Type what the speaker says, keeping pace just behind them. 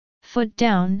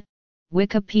Footdown,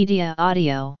 Wikipedia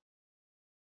audio.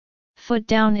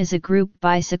 Footdown is a group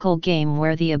bicycle game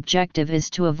where the objective is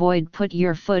to avoid put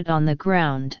your foot on the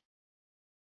ground.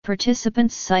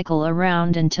 Participants cycle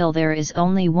around until there is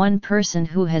only one person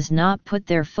who has not put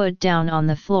their foot down on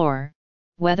the floor,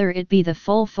 whether it be the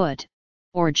full foot,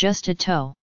 or just a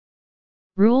toe.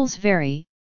 Rules vary.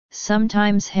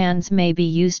 Sometimes hands may be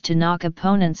used to knock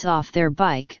opponents off their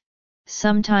bike,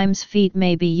 sometimes feet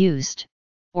may be used,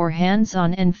 or hands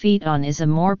on and feet on is a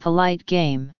more polite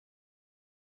game.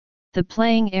 The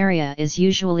playing area is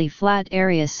usually flat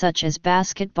areas such as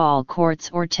basketball courts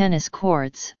or tennis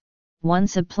courts.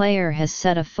 Once a player has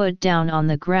set a foot down on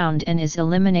the ground and is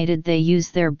eliminated, they use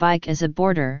their bike as a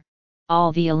border.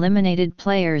 All the eliminated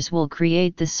players will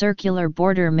create the circular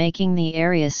border, making the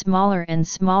area smaller and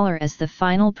smaller as the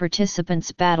final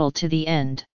participants battle to the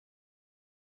end.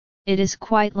 It is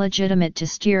quite legitimate to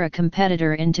steer a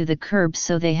competitor into the curb,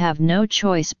 so they have no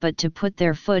choice but to put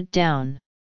their foot down.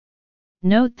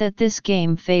 Note that this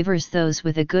game favors those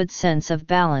with a good sense of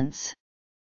balance.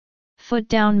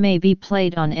 Footdown may be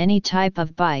played on any type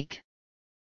of bike.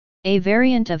 A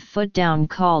variant of Footdown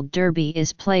called Derby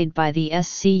is played by the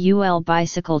SCUL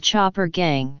Bicycle Chopper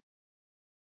Gang.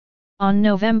 On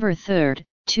November 3,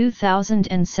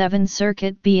 2007,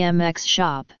 Circuit BMX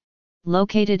Shop,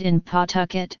 located in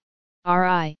Pawtucket,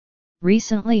 RI,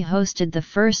 recently hosted the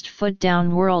first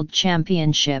Footdown World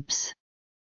Championships.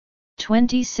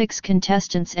 26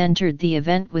 contestants entered the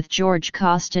event, with George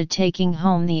Costa taking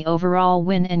home the overall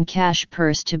win and cash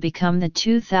purse to become the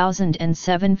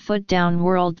 2007 Footdown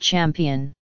World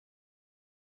Champion.